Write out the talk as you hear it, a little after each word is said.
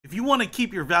If you want to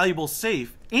keep your valuables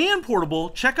safe and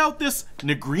portable, check out this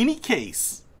Negrini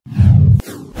case.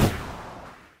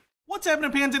 What's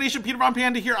happening, Panda Nation? Peter Von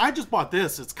Panda here. I just bought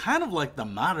this. It's kind of like the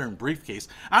modern briefcase.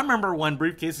 I remember when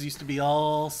briefcases used to be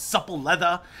all supple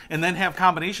leather and then have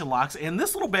combination locks, and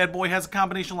this little bad boy has a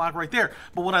combination lock right there.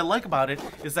 But what I like about it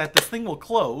is that this thing will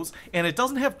close and it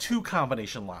doesn't have two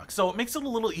combination locks, so it makes it a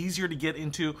little easier to get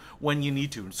into when you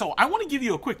need to. So I want to give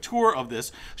you a quick tour of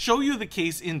this, show you the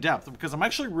case in depth because I'm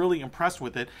actually really impressed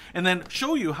with it, and then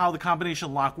show you how the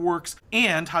combination lock works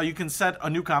and how you can set a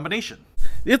new combination.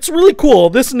 It's really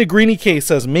cool. This Negrini case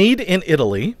says made in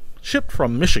Italy, shipped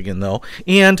from Michigan though,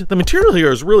 and the material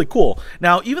here is really cool.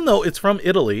 Now, even though it's from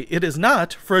Italy, it is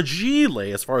not fragile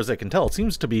as far as I can tell. It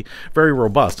seems to be very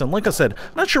robust. And like I said,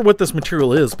 I'm not sure what this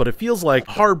material is, but it feels like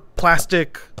hard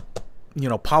plastic, you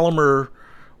know, polymer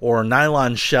or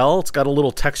nylon shell. It's got a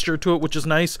little texture to it, which is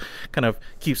nice. Kind of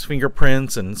keeps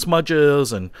fingerprints and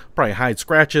smudges and probably hides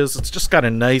scratches. It's just got a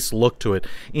nice look to it.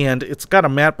 And it's got a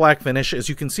matte black finish. As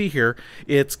you can see here,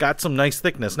 it's got some nice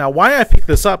thickness. Now, why I picked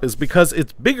this up is because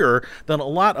it's bigger than a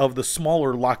lot of the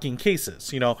smaller locking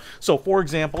cases, you know. So for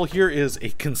example, here is a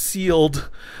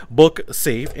concealed book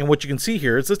safe. And what you can see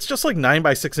here is it's just like 9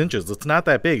 by 6 inches. It's not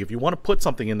that big. If you want to put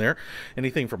something in there,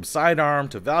 anything from sidearm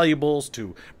to valuables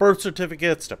to birth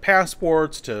certificates to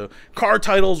passports to car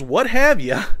titles, what have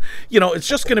you, you know, it's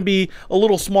just going to be a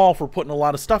little small for putting a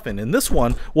lot of stuff in. And this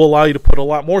one will allow you to put a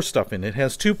lot more stuff in. It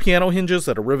has 2 piano hinges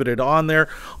that are riveted on there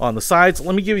on the sides.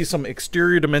 Let me give you some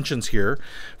exterior dimensions here.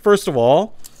 First of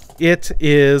all, it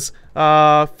is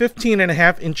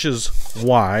 15.5 inches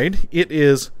wide. It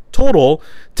is total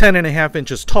 10.5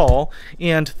 inches tall,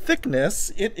 and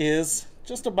thickness, it is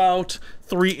just about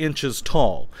 3 inches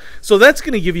tall. So that's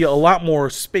going to give you a lot more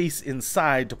space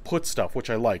inside to put stuff, which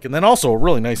I like. And then also a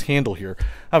really nice handle here.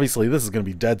 Obviously this is going to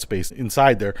be dead space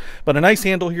inside there, but a nice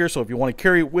handle here, so if you want to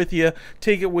carry it with you,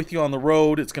 take it with you on the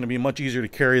road, it's going to be much easier to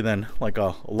carry than like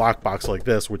a lockbox like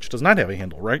this, which does not have a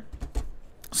handle, right?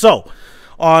 So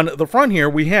on the front here,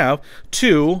 we have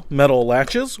 2 metal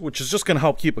latches, which is just going to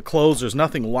help keep it closed. There's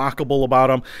nothing lockable about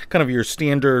them, kind of your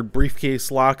standard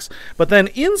briefcase locks. But then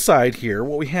inside here,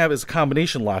 what we have is a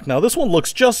combination lock. Now, this one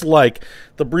looks just like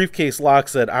the briefcase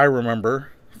locks that I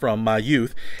remember from my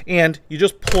youth, and you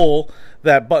just pull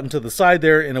that button to the side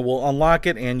there and it will unlock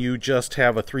it, and you just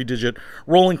have a 3-digit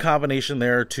rolling combination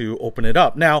there to open it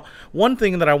up. Now, one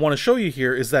thing that I want to show you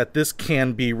here is that this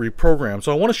can be reprogrammed,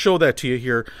 so I want to show that to you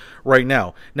here right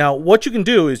now. Now, what you can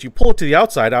do is you pull it to the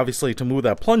outside, obviously, to move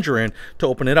that plunger in to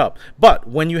open it up. But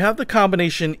when you have the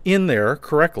combination in there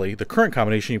correctly, the current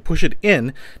combination, you push it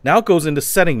in, now it goes into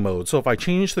setting mode. So if I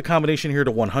change the combination here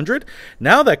to 100,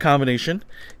 now that combination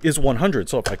is 100.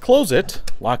 So if I close it,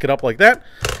 lock it up like that,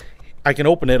 I can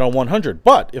open it on 100,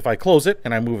 but if I close it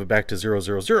and I move it back to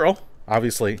 000,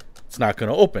 obviously it's not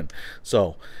going to open.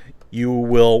 So you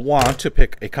will want to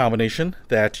pick a combination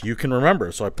that you can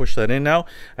remember. So I push that in now.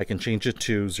 I can change it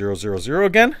to 000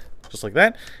 again, just like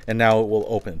that, and now it will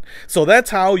open. So that's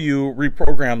how you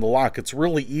reprogram the lock. It's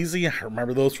really easy. I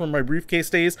remember those from my briefcase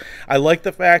days. I like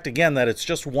the fact, again, that it's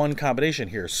just one combination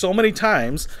here. So many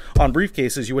times on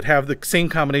briefcases, you would have the same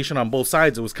combination on both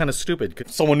sides. It was kind of stupid.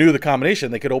 If someone knew the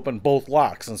combination, they could open both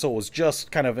locks, and so it was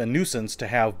just kind of a nuisance to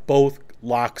have both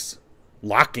locks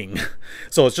locking.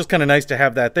 So it's just kind of nice to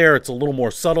have that there. It's a little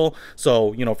more subtle,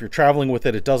 so you know, if you're traveling with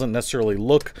it, it doesn't necessarily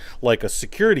look like a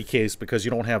security case because you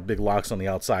don't have big locks on the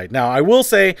outside. Now, I will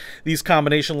say these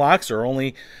combination locks are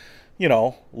only, you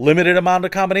know, limited amount of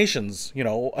combinations, you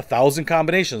know, 1,000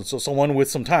 combinations. So someone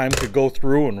with some time could go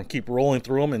through and keep rolling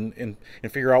through them and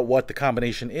figure out what the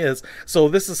combination is. So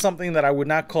this is something that I would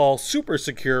not call super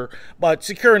secure, but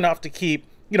secure enough to keep,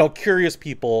 you know, curious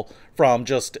people from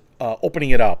just opening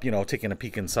it up, you know, taking a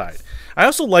peek inside. I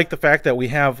also like the fact that we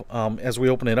have, as we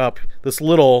open it up, this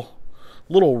little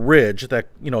ridge that,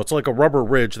 you know, it's like a rubber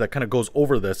ridge that kind of goes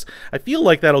over this. I feel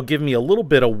like that'll give me a little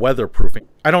bit of weatherproofing.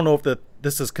 I don't know if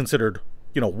this is considered,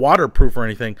 you know, waterproof or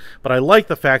anything, but I like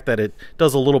the fact that it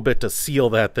does a little bit to seal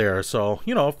that there. So,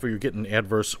 you know, if you're getting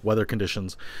adverse weather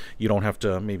conditions, you don't have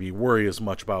to maybe worry as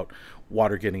much about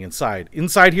water getting inside.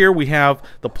 Inside here we have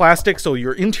the plastic, so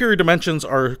your interior dimensions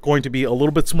are going to be a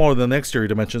little bit smaller than the exterior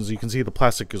dimensions. You can see the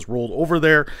plastic is rolled over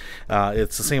there.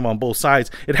 It's the same on both sides.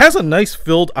 It has a nice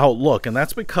filled out look, and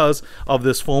that's because of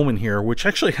this foam in here, which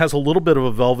actually has a little bit of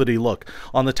a velvety look.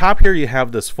 On the top here you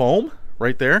have this foam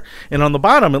right there, and on the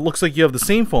bottom it looks like you have the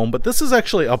same foam, but this is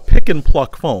actually a pick and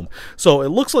pluck foam. So it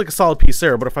looks like a solid piece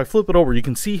there, but if I flip it over, you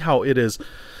can see how it is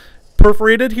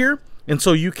perforated here. And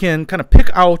so you can kind of pick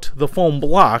out the foam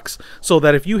blocks so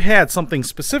that if you had something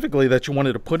specifically that you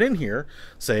wanted to put in here,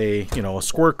 say, you know, a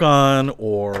squirt gun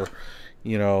or,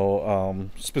 you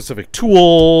know, specific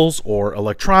tools or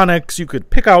electronics, you could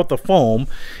pick out the foam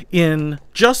in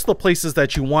just the places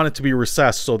that you want it to be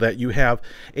recessed so that you have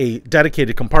a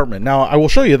dedicated compartment. Now, I will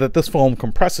show you that this foam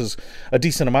compresses a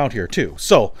decent amount here too.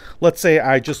 So let's say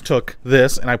I just took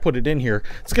this and I put it in here.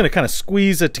 It's going to kind of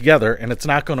squeeze it together, and it's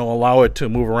not going to allow it to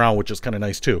move around, which is kind of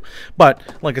nice too. But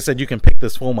like I said, you can pick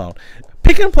this foam out.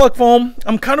 Pick and plug foam,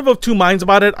 I'm kind of two minds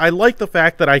about it. I like the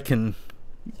fact that I can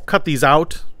cut these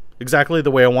out exactly the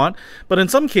way I want, but in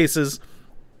some cases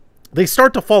they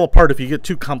start to fall apart if you get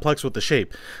too complex with the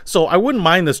shape. So I wouldn't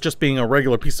mind this just being a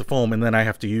regular piece of foam, and then I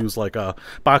have to use like a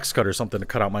box cut or something to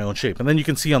cut out my own shape. And then you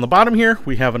can see on the bottom here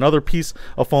we have another piece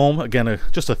of foam, again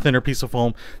just a thinner piece of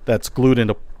foam that's glued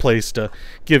into place to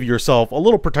give yourself a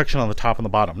little protection on the top and the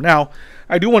bottom. Now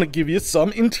I do want to give you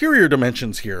some interior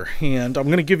dimensions here, and I'm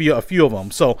going to give you a few of them.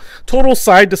 So total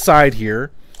side to side here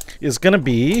is going to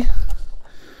be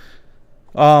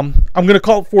I'm going to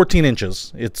call it 14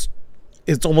 inches. It's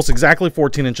almost exactly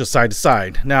 14 inches side to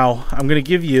side. Now, I'm going to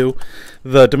give you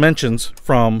the dimensions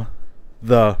from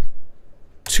the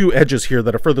two edges here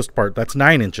that are furthest apart. That's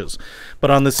 9 inches. But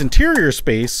on this interior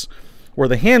space, where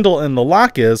the handle and the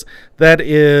lock is, that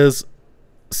is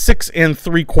 6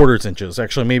 3/4 inches.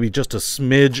 Actually, maybe just a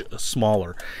smidge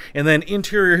smaller. And then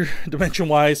interior dimension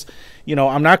wise, you know,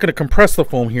 I'm not going to compress the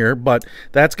foam here, but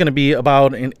that's going to be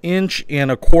about 1 1/4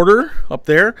 inches up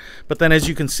there. But then as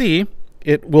you can see,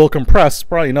 it will compress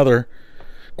probably another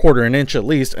 1/4 inch at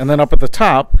least. And then up at the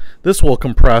top, this will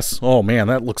compress. Oh man,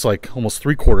 that looks like almost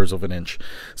 3/4 inch.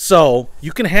 So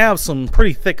you can have some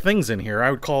pretty thick things in here.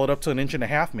 I would call it up to 1.5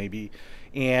 inches maybe.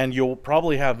 And you'll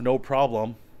probably have no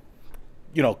problem,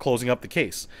 you know, closing up the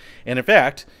case. And in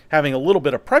fact, having a little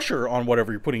bit of pressure on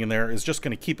whatever you're putting in there is just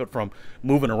going to keep it from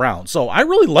moving around. So I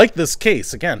really like this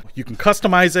case. Again, you can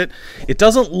customize it. It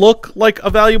doesn't look like a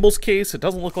valuables case. It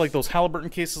doesn't look like those Halliburton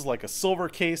cases, like a silver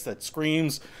case that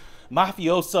screams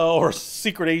mafioso or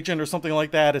secret agent or something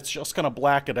like that. It's just kind of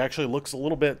black. It actually looks a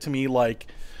little bit to me like,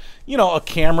 you know, a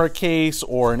camera case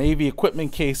or an AV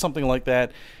equipment case, something like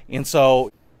that. And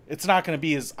so it's not going to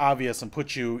be as obvious and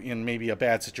put you in maybe a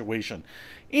bad situation.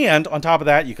 And on top of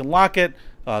that, you can lock it,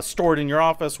 store it in your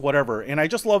office, whatever. And I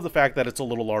just love the fact that it's a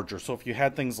little larger. So if you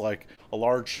had things like a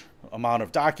large amount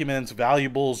of documents,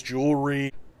 valuables,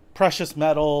 jewelry, precious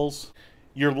metals,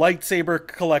 your lightsaber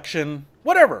collection,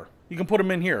 whatever, you can put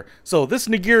them in here. So this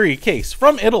Negrini case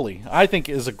from Italy, I think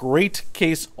is a great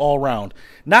case all around.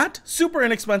 Not super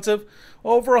inexpensive,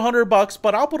 over $100,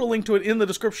 but I'll put a link to it in the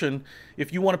description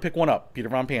if you want to pick one up. Peter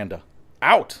Von Panda,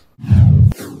 out.